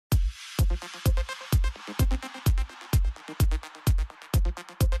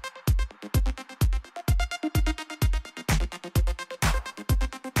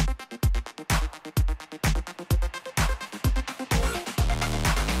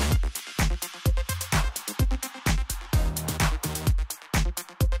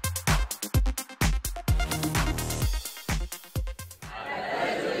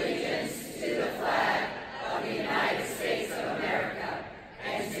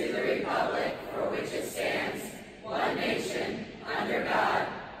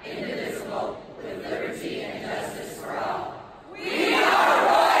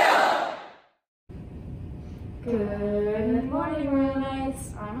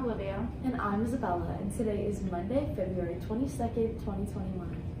Olivia. And I'm Isabella, and today is Monday, February 22nd,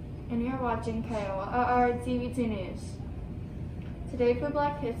 2021. And you're watching KORR TV News. Today for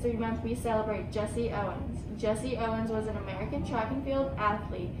Black History Month, we celebrate Jesse Owens. Jesse Owens was an American track and field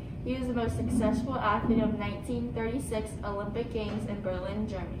athlete. He was the most successful athlete of 1936 Olympic Games in Berlin,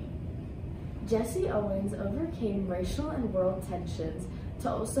 Germany. Jesse Owens overcame racial and world tensions to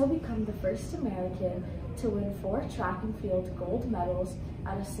also become the first American to win 4 track and field gold medals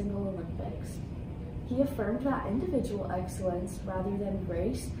at a single Olympics. He affirmed that individual excellence rather than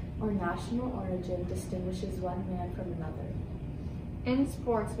race or national origin distinguishes one man from another. In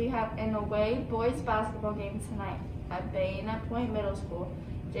sports, we have an away boys basketball game tonight at Bayonet Point Middle School.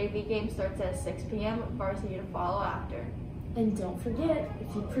 JV game starts at 6 p.m. Varsity to follow after. And don't forget,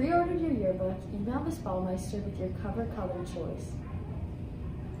 if you pre-ordered your yearbook, email Ms. Ballmeister with your cover color choice.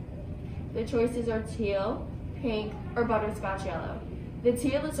 The choices are teal, pink, or butterscotch yellow. The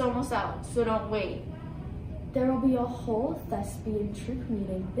teal is almost out, so don't wait. There will be a whole thespian troupe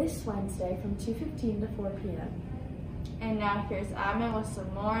meeting this Wednesday from 2:15 to 4 p.m. And now here's Admin with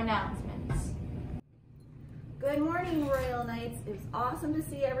some more announcements. Good morning, Royal Knights. It was awesome to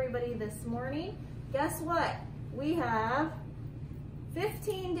see everybody this morning. Guess what? We have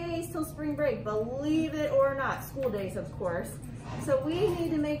 15 days till spring break, believe it or not, school days, of course. So we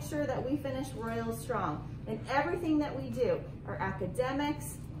need to make sure that we finish Royal strong in everything that we do. Our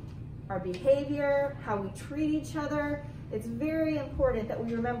academics, our behavior, how we treat each other. It's very important that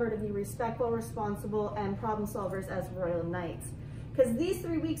we remember to be respectful, responsible, and problem solvers as Royal Knights. Because these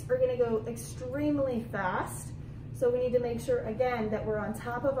 3 weeks are gonna go extremely fast. So we need to make sure, again, that we're on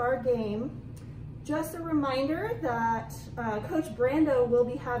top of our game. Just a reminder that Coach Brando will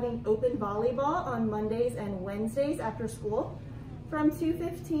be having open volleyball on Mondays and Wednesdays after school from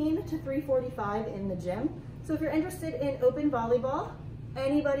 2:15 to 3:45 in the gym. So if you're interested in open volleyball,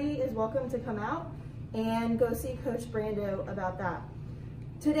 anybody is welcome to come out and go see Coach Brando about that.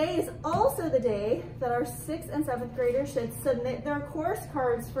 Today is also the day that our 6th and 7th graders should submit their course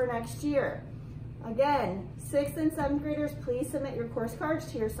cards for next year. Again, 6th and 7th graders, please submit your course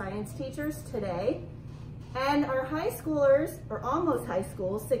cards to your science teachers today. And our high schoolers, or almost high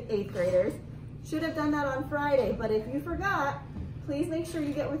school, 6th, 8th graders, should have done that on Friday. But if you forgot, please make sure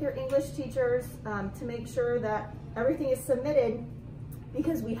you get with your English teachers to make sure that everything is submitted,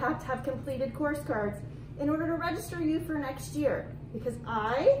 because we have to have completed course cards in order to register you for next year. Because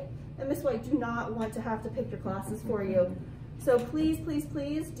I and Miss White do not want to have to pick your classes for you. So please, please,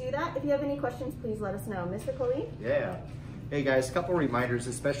 please do that. If you have any questions, please let us know. Mr. Colleen? Yeah. Hey guys, a couple reminders,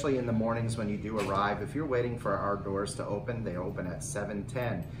 especially in the mornings when you do arrive. If you're waiting for our doors to open, they open at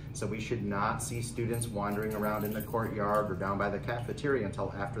 7:10. So we should not see students wandering around in the courtyard or down by the cafeteria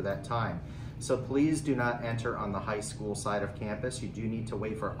until after that time. So please do not enter on the high school side of campus. You do need to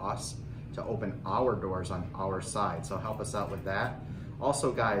wait for us to open our doors on our side. So help us out with that.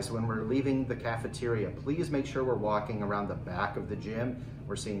 Also guys, when we're leaving the cafeteria, please make sure we're walking around the back of the gym.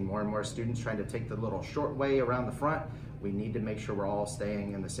 We're seeing more and more students trying to take the little short way around the front. We need to make sure we're all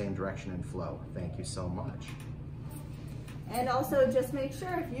staying in the same direction and flow. Thank you so much. And also just make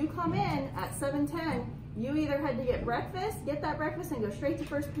sure if you come in at 7:10, you either had to get that breakfast and go straight to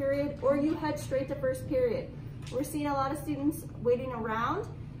first period, or you head straight to first period. We're seeing a lot of students waiting around.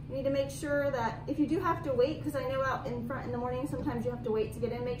 You need to make sure that if you do have to wait, because I know out in front in the morning, sometimes you have to wait to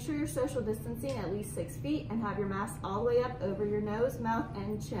get in, make sure you're social distancing at least 6 feet and have your mask all the way up over your nose, mouth,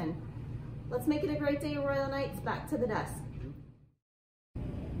 and chin. Let's make it a great day, Royal Knights. Back to the desk.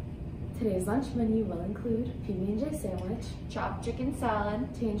 Today's lunch menu will include PB&J sandwich, Chopped chicken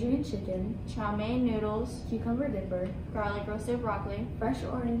salad, tangerine chicken, chow mein noodles, cucumber dipper, garlic roasted broccoli, fresh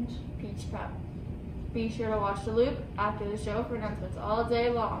orange. peach cup. Be sure to watch the loop after the show for announcements all day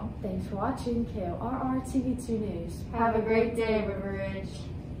long. Thanks for watching KORR TV 2 News. Have a great day, River Ridge.